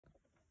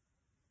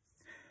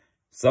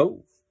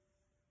So,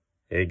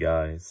 hey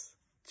guys,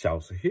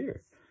 Chauzu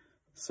here.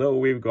 So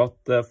we've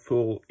got the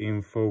full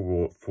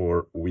info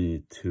for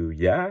V2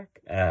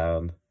 Yak,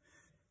 and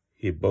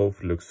he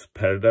both looks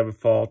better than we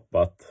thought,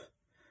 but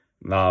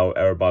now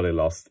everybody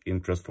lost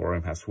interest for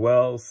him as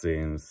well,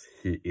 since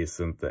he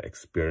isn't the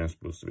experience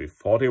booster we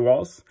thought he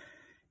was.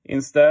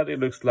 Instead,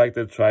 it looks like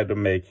they tried to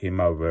make him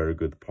a very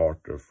good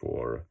partner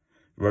for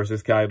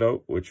versus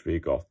Kaido, which we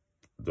got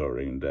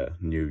during the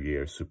New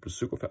Year Super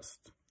Suko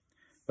Fest.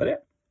 But yeah,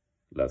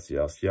 let's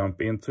just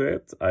jump into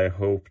it. I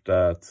hope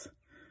that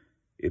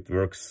it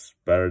works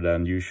better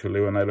than usually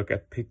when I look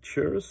at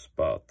pictures,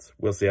 but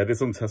we'll see. I did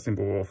some testing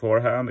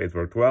beforehand, it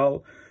worked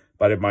well,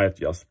 but it might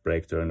just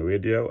break during the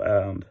video,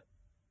 and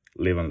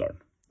live and learn.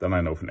 Then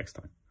I know for next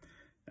time.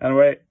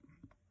 Anyway,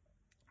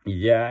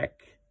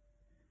 Yak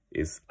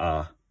is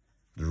a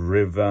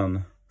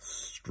driven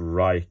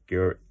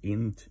striker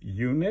int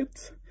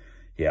unit.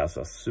 He has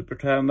a super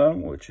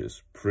tandem, which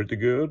is pretty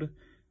good.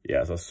 He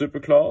has a super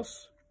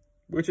class,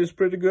 which is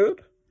pretty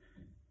good.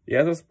 He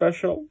has a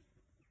special,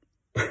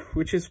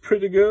 which is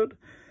pretty good.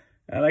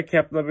 And a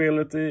captain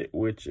ability,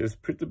 which is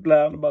pretty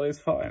bland, but it's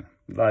fine.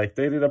 Like,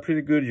 they did a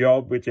pretty good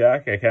job with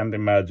Yak. I can't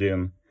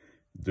imagine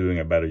doing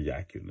a better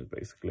Yak unit,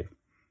 basically.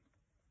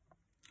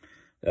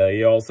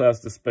 He also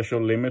has the special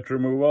limit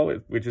removal,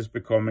 which is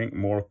becoming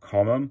more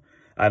common.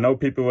 I know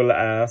people will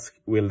ask,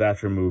 will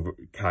that remove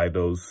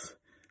Kaido's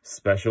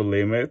special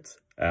limit?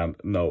 And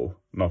no,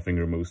 nothing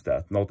removes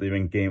that. Not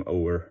even Game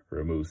Over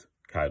removes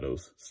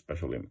Kaido's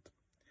special limit.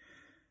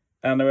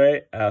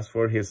 Anyway, as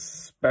for his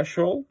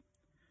special,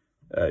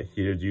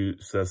 he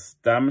reduces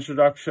damage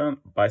reduction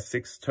by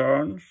 6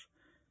 turns.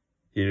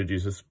 He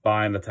reduces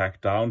bind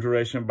attack down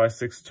duration by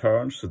 6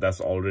 turns, so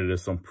that's already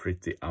some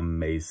pretty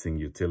amazing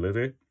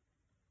utility.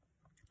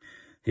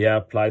 He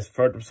applies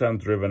 30%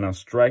 driven and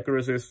striker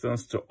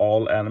resistance to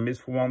all enemies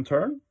for 1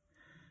 turn.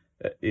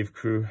 If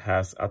crew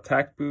has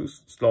attack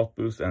boost, slot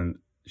boost, and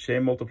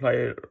chain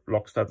multiplier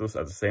lock status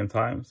at the same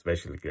time, it's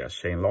basically a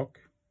chain lock.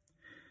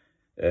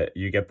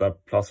 You get a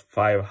plus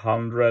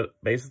 500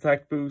 base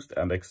attack boost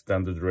and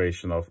extend the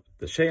duration of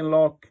the chain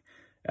lock,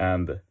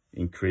 and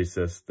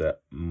increases the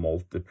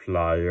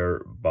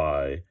multiplier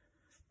by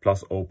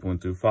plus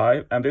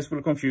 0.25. And this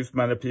will confuse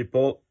many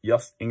people.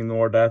 Just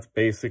ignore that.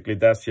 Basically,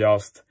 that's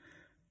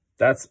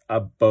a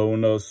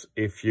bonus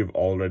if you've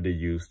already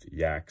used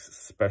Yak's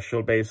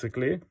special,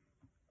 basically.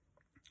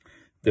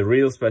 The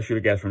real special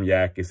you get from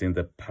Yak is in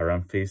the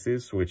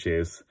parentheses, which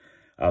is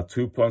a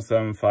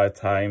 2.75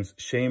 times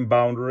chain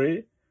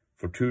boundary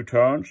for 2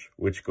 turns,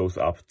 which goes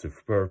up to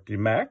 30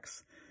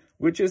 max,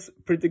 which is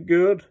pretty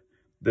good.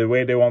 The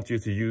way they want you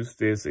to use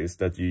this is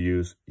that you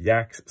use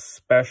Yak's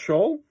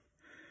special.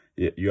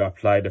 You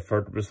apply the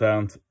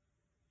 30%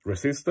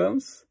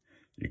 resistance,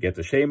 you get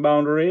the chain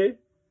boundary,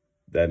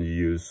 then you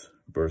use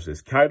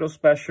versus Kaido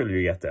special,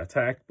 you get the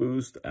attack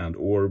boost and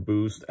or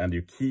boost, and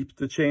you keep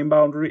the chain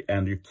boundary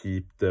and you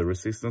keep the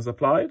resistance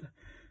applied.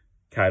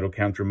 Kaido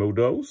can't remove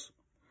those.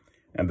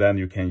 And then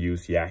you can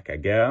use Yak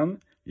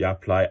again. You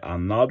apply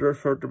another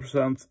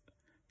 30%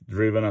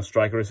 driven and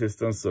strike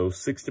resistance, so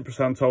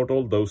 60%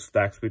 total, those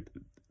stacks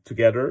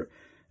together.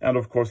 And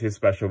of course his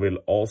special will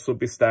also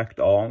be stacked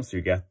on, so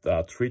you get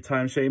a 3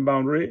 times chain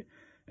boundary.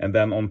 And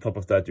then on top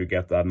of that you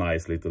get a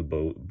nice little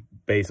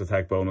base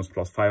attack bonus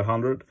plus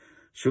 500.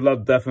 Should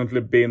have definitely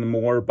been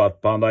more,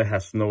 but Bandai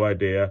has no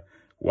idea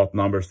what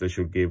numbers they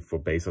should give for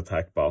base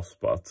attack buffs.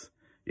 But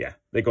yeah,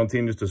 they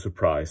continue to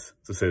surprise,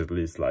 to say the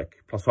least.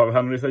 Like, plus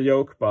 500 is a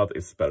joke, but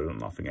it's better than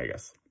nothing, I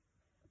guess.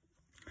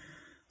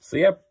 So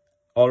yeah,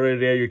 already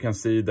there you can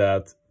see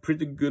that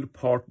pretty good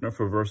partner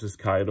for versus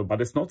Kaido,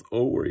 but it's not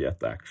over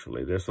yet,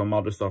 actually. There's some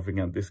other stuff we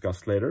can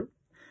discuss later.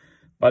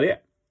 But yeah,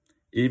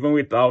 even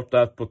without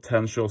that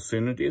potential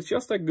synergy, it's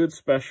just a good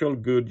special,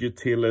 good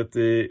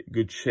utility,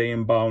 good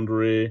chain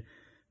boundary,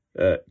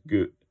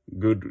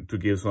 good to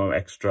give some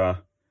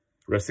extra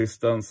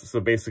resistance. So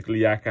basically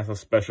Yak has a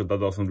special that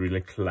doesn't really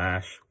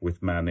clash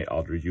with many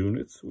other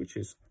units, which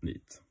is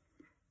neat.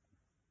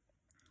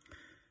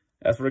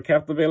 As for the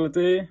captain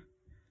ability,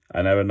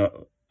 I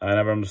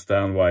never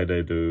understand why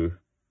they do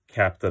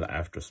captain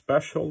after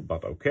special,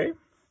 but okay.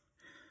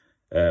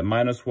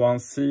 -1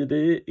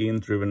 CD,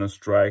 int driven and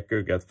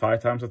striker get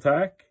 5 times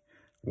attack,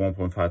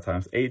 1.5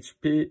 times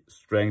HP,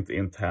 strength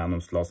in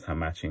tandem slots have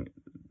matching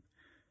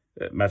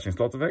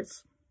slot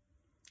effects.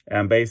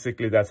 And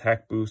basically the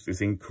attack boost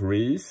is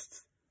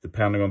increased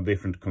depending on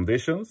different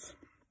conditions.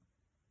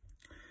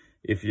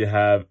 If you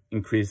have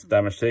increased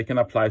damage taken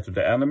applied to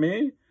the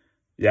enemy,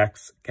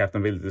 Yak's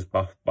captain ability is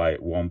buffed by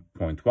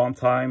 1.1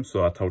 times,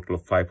 so a total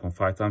of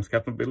 5.5 times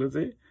captain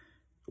ability,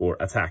 or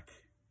attack.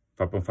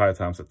 5.5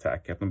 times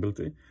attack captain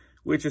ability,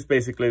 which is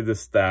basically the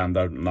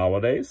standard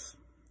nowadays.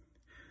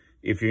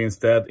 If you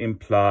instead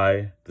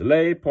imply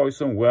delay,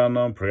 poison,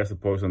 venom,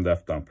 progressive poison,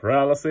 death, down,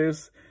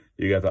 paralysis,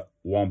 you get a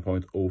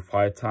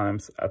 1.05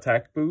 times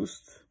attack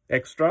boost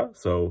extra,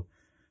 so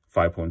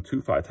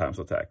 5.25 times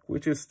attack,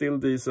 which is still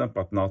decent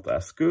but not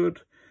as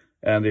good.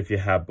 And if you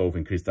have both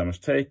increased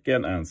damage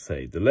taken and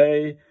say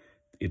delay,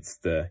 it's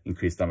the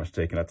increased damage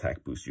taken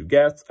attack boost you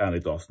get, and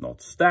it does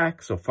not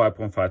stack, so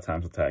 5.5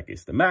 times attack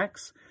is the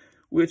max,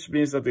 which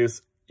means that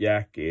this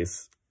yak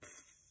is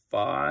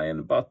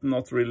fine, but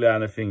not really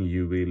anything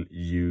you will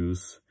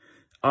use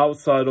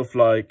outside of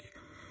like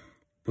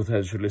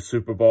potentially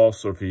super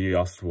boss, or if you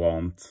just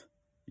want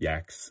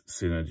yak's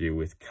synergy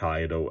with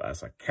Kaido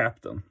as a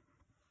captain.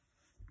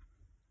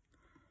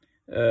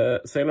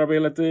 Sailor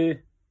ability,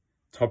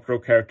 top row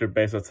character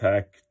base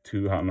attack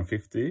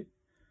 250.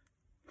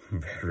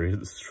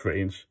 Very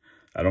strange.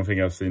 I don't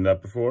think I've seen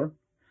that before.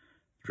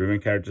 Driven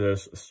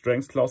characters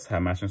strength slots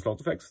have matching slot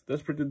effects.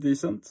 That's pretty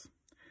decent.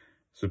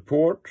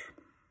 Support.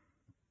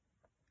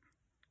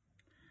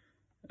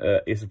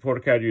 A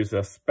support character uses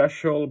a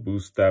special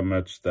boost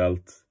damage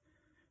dealt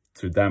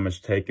to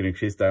damage taken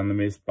increased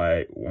enemies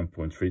by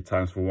 1.3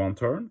 times for 1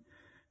 turn.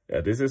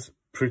 This is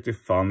pretty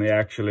funny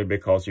actually,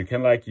 because you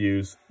can like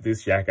use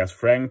this yak as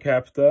friend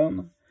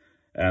captain,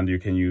 and you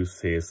can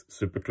use his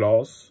super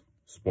class,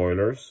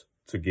 spoilers,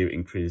 to give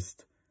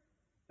increased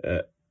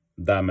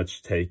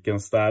damage taken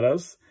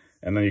status,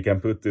 and then you can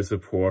put the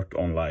support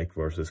on like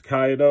versus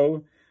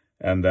Kaido,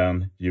 and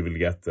then you will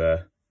get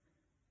the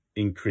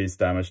increased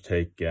damage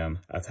taken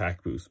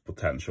attack boost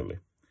potentially.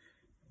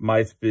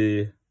 Might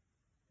be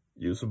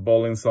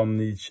usable in some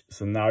niche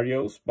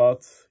scenarios,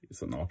 but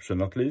it's an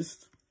option at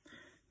least.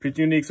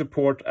 Pretty unique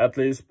support at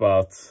least,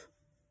 but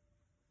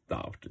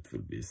doubt it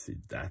will be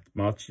that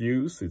much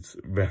use. It's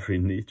very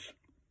niche.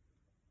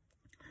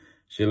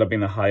 She'll have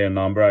been a higher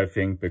number, I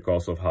think,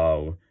 because of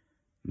how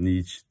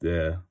niche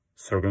the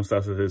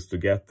circumstances is to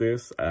get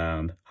this,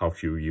 and how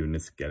few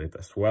units get it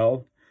as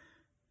well.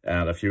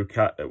 And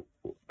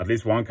at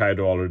least one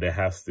Kaido already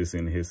has this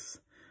in his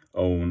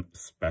own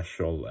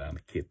special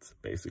and kit,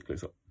 basically.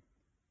 So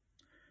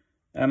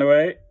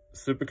anyway,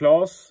 super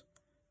class.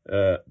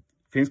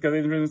 Things get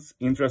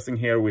interesting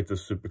here with the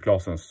super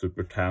class and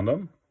super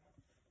tandem.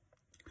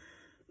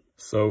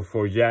 So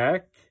for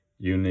yak,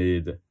 you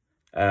need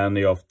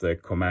any of the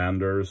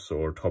commanders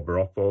or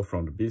Tobiroppo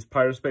from the Beast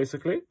Pirates,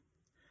 basically.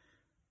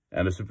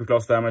 And the super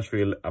class damage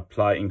will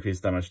apply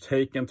increased damage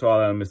taken to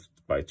all enemies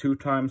by 2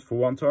 times for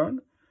 1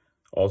 turn.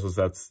 Also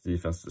sets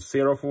defense to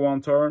 0 for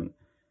 1 turn.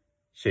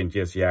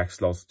 Changes yak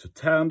slots to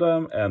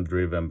tandem, and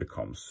driven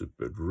becomes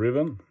super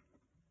driven.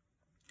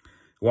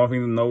 One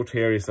thing to note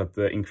here is that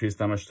the increased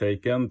damage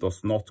taken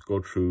does not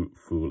go through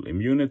full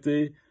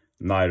immunity,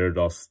 neither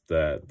does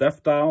the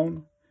death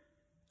down,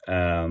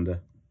 and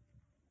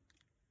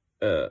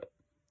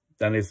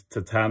then it's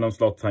the tandem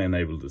slot to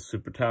enable the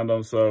super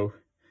tandem. So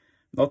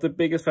not the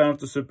biggest fan of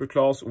the super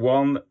class.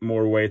 One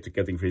more way to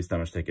get increased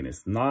damage taken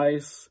is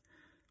nice,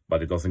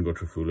 but it doesn't go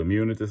through full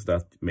immunity, so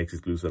that makes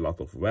it lose a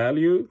lot of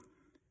value.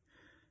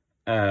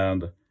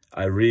 And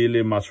I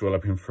really much would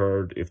have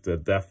preferred if the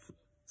death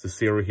to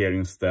 0 here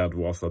instead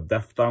was a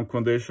death down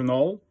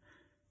conditional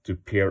to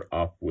pair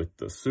up with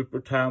the super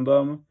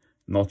tandem.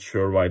 Not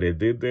sure why they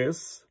did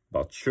this,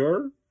 but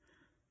sure.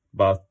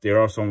 But there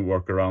are some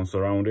workarounds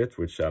around it,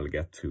 which I'll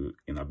get to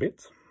in a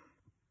bit.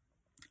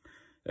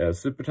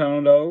 Super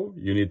tandem though,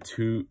 you need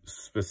 2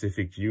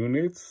 specific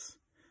units,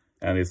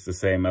 and it's the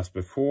same as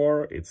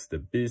before. It's the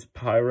Beast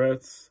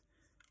Pirates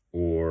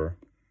or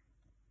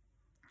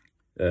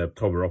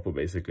Tobiroppo,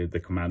 basically,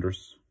 the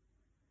commanders.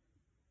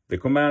 The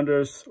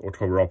commanders or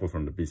Tobiroppo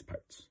from the Beast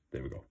Pirates.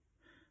 There we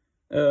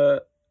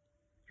go.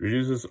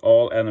 Reduces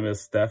all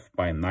enemies' death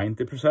by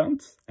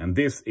 90%, and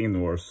this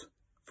ignores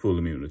full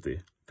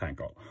immunity. Thank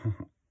God.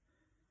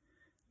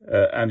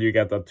 And you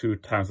get a 2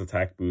 times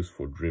attack boost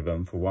for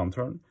driven for 1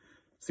 turn.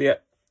 So yeah,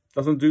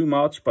 doesn't do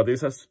much, but this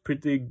has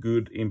pretty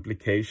good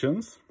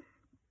implications.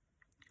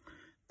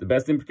 The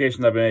best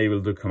implication I've been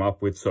able to come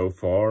up with so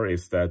far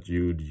is that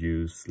you'd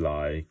use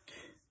like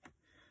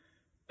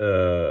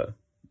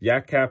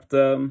yak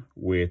captain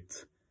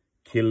with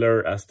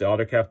killer as the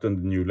other captain,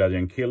 the new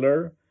legend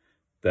killer,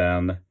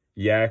 then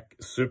yak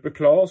super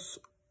class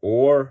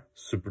or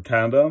super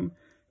tandem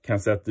can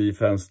set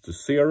defense to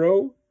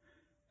 0,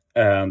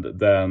 and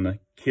then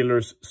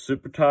killer's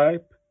super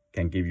type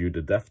can give you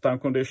the death down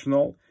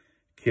conditional.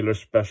 Killer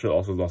special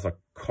also does a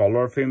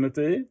color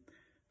affinity,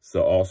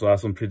 so also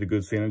has some pretty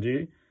good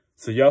synergy.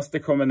 So just the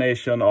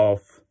combination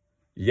of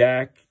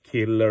yak,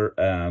 killer,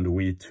 and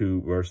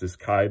V2 versus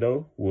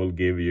Kaido will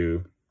give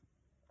you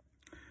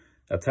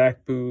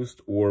attack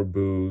boost, or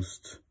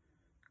boost,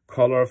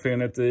 color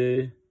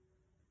affinity,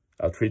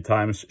 a 3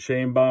 times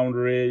chain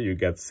boundary. You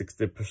get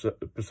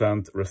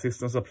 60%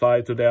 resistance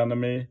applied to the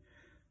enemy.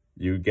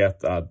 You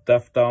get a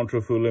death down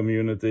through full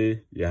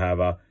immunity. You have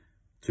a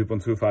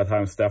 2.25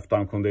 times death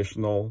down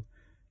conditional.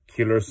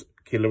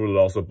 Killer will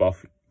also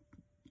buff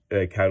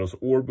Kaido's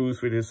or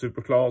boost with his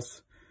super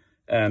class.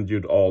 And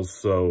you'd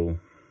also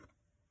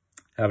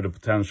have the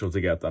potential to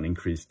get an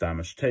increased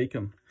damage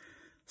taken.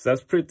 So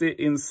that's pretty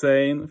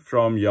insane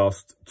from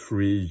just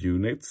 3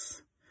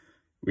 units.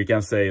 We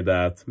can say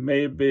that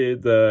maybe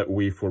the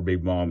V4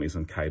 Big Mom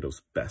isn't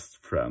Kaido's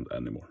best friend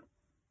anymore.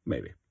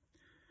 Maybe.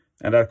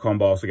 And that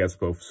combo also gets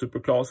both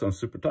super class and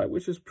super type,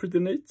 which is pretty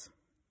neat.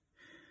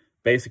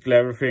 Basically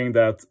everything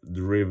that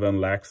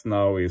Driven lacks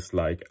now is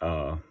like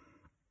a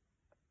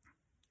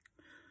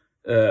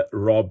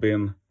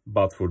Robin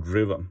but for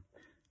Driven.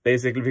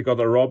 Basically, if we got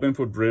a Robin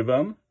for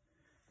Driven,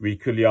 we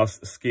could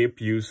just skip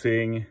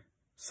using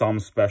some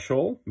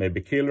special,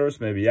 maybe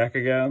killers, maybe Yak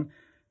again,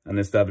 and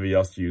instead we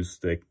just use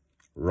the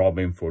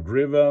Robin for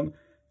Driven,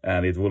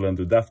 and it wouldn't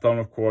do death down,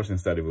 of course.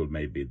 Instead it would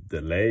maybe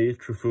delay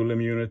through full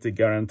immunity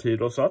guaranteed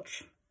or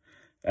such,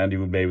 and you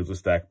would be able to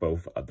stack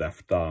both a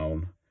death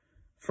down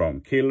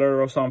from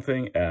killer or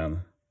something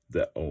and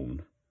the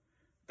own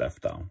death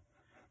down.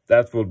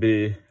 That will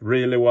be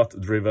really what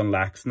Driven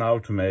lacks now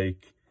to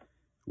make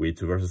V2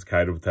 versus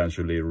Kaido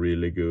potentially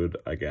really good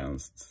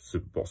against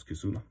Super Boss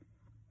Kizuna.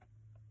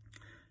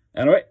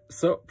 Anyway,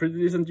 so pretty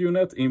decent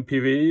unit in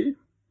PvE.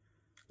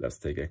 Let's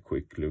take a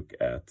quick look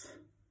at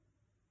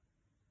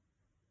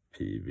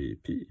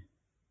PvP.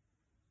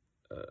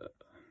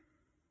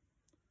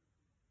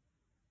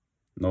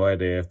 No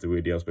idea if the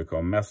videos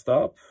become messed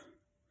up.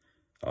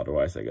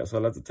 Otherwise, I guess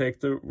I'll have to take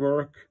the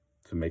work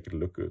to make it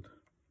look good.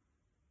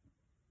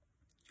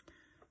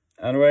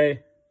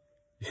 Anyway,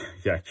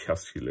 yeah,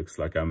 just looks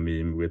like a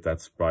meme with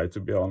that sprite, to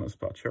be honest,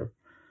 but sure.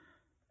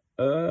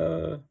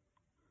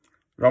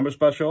 Rumble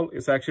Special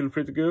is actually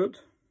pretty good.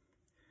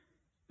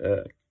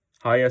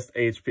 Highest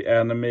HP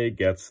enemy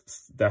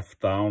gets death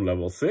down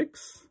level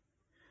 6.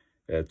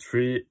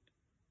 3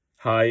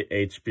 high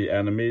HP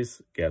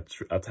enemies get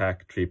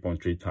attack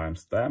 3.3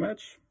 times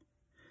damage.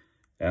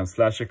 And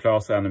slasher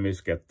class enemies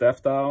get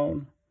death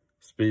down,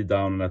 speed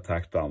down, and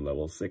attack down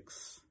level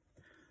 6.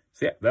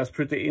 So yeah, that's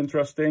pretty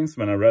interesting. So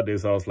when I read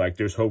this, I was like,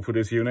 there's hope for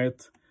this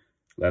unit.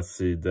 Let's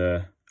see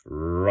the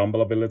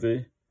Rumble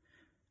ability.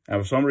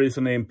 And for some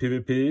reason in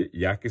PvP,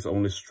 Yak is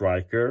only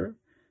Striker.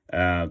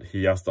 And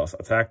he just does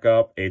attack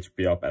up,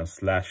 HP up, and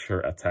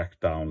slasher attack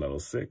down level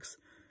 6.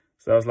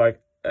 So I was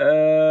like,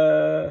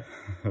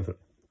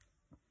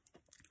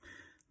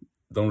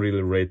 don't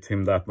really rate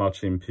him that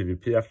much in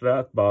PvP after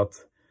that.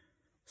 But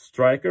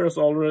Striker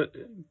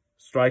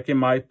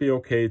might be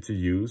okay to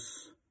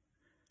use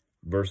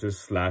versus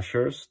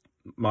slashers,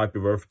 might be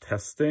worth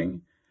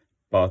testing,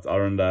 but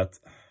other than that,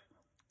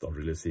 don't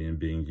really see him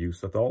being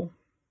used at all.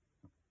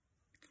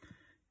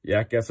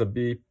 Yak as a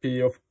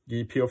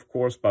GP of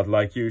course, but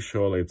like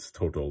usual, it's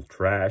total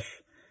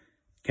trash.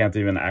 Can't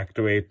even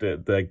activate the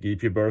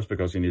GP burst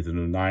because you need to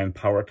do 9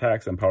 power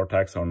attacks, and power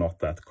attacks are not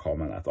that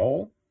common at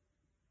all.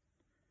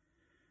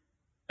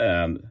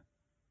 And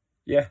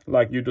yeah,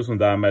 like you do some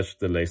damage,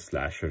 delay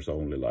slashers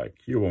only, like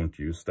you won't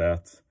use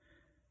that.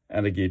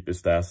 And the GP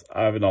stats,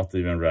 I've not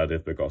even read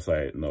it because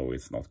I know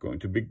it's not going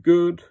to be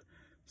good.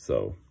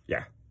 So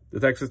yeah, the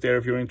text is there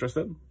if you're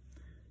interested.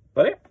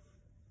 But yeah,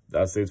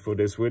 that's it for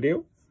this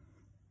video.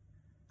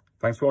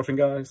 Thanks for watching,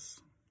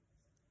 guys.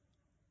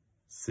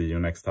 See you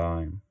next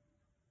time.